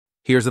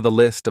Here's the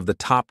list of the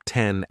top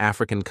 10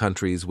 African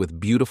countries with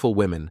beautiful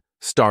women,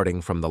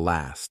 starting from the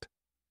last.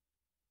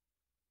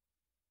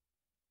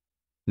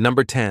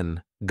 Number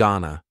 10.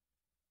 Ghana.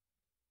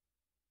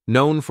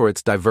 Known for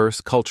its diverse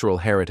cultural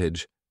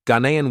heritage,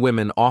 Ghanaian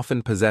women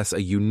often possess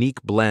a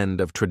unique blend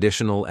of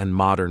traditional and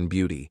modern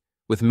beauty,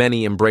 with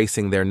many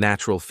embracing their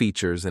natural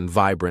features and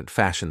vibrant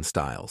fashion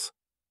styles.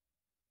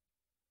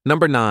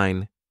 Number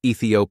 9.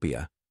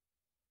 Ethiopia.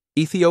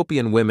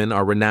 Ethiopian women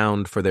are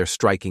renowned for their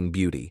striking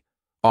beauty,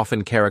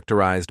 often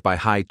characterized by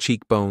high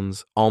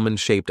cheekbones,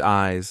 almond-shaped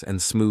eyes,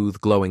 and smooth,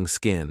 glowing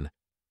skin.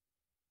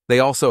 They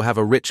also have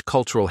a rich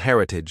cultural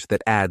heritage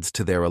that adds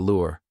to their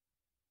allure.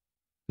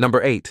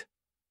 Number 8.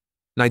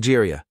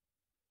 Nigeria.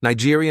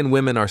 Nigerian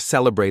women are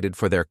celebrated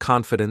for their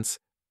confidence,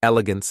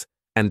 elegance,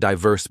 and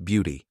diverse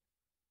beauty.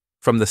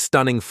 From the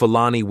stunning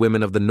Fulani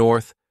women of the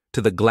north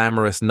to the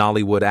glamorous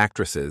Nollywood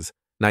actresses,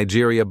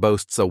 Nigeria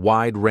boasts a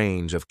wide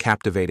range of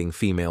captivating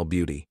female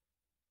beauty.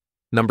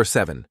 Number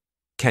 7.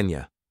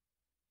 Kenya.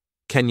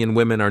 Kenyan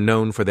women are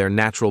known for their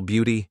natural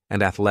beauty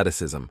and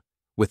athleticism.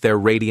 With their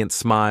radiant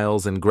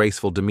smiles and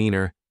graceful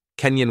demeanor,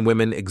 Kenyan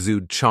women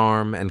exude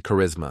charm and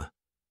charisma.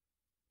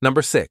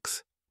 Number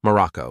 6.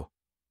 Morocco.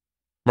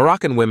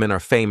 Moroccan women are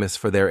famous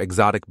for their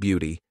exotic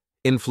beauty,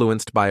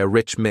 influenced by a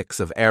rich mix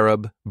of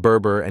Arab,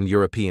 Berber, and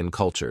European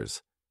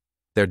cultures.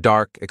 Their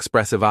dark,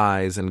 expressive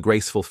eyes and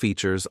graceful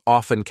features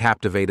often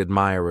captivate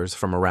admirers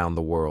from around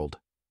the world.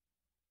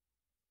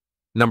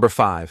 Number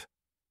 5.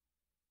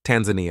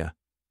 Tanzania.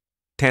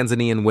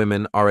 Tanzanian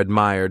women are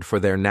admired for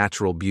their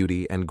natural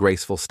beauty and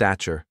graceful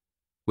stature.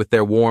 With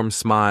their warm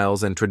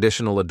smiles and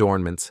traditional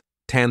adornments,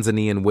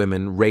 Tanzanian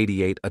women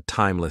radiate a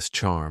timeless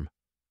charm.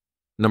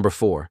 Number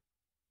 4.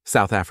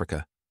 South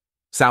Africa.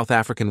 South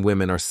African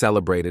women are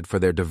celebrated for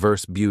their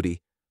diverse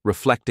beauty,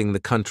 reflecting the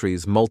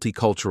country's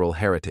multicultural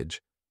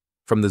heritage.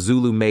 From the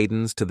Zulu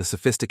maidens to the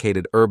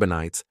sophisticated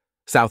urbanites,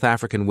 South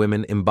African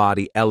women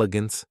embody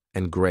elegance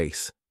and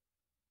grace.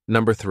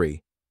 Number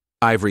 3.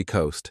 Ivory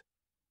Coast.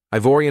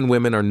 Ivorian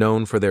women are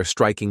known for their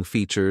striking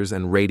features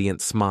and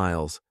radiant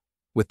smiles.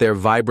 With their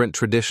vibrant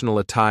traditional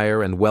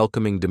attire and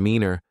welcoming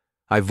demeanor,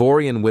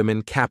 Ivorian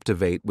women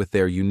captivate with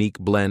their unique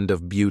blend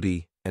of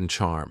beauty and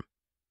charm.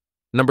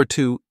 Number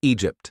 2.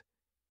 Egypt.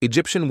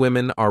 Egyptian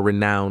women are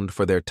renowned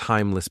for their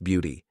timeless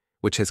beauty,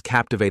 which has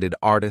captivated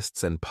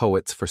artists and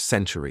poets for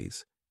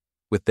centuries.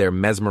 With their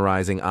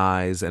mesmerizing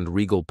eyes and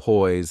regal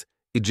poise,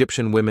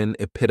 Egyptian women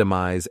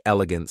epitomize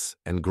elegance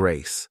and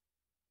grace.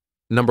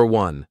 Number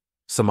 1.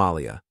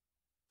 Somalia.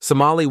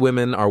 Somali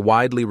women are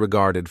widely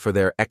regarded for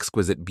their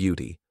exquisite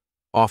beauty,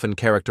 often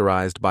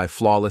characterized by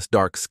flawless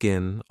dark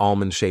skin,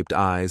 almond-shaped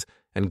eyes,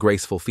 and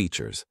graceful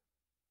features.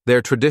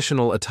 Their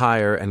traditional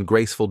attire and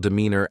graceful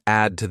demeanor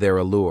add to their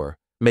allure,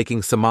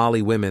 making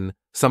Somali women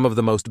some of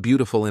the most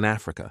beautiful in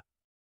Africa.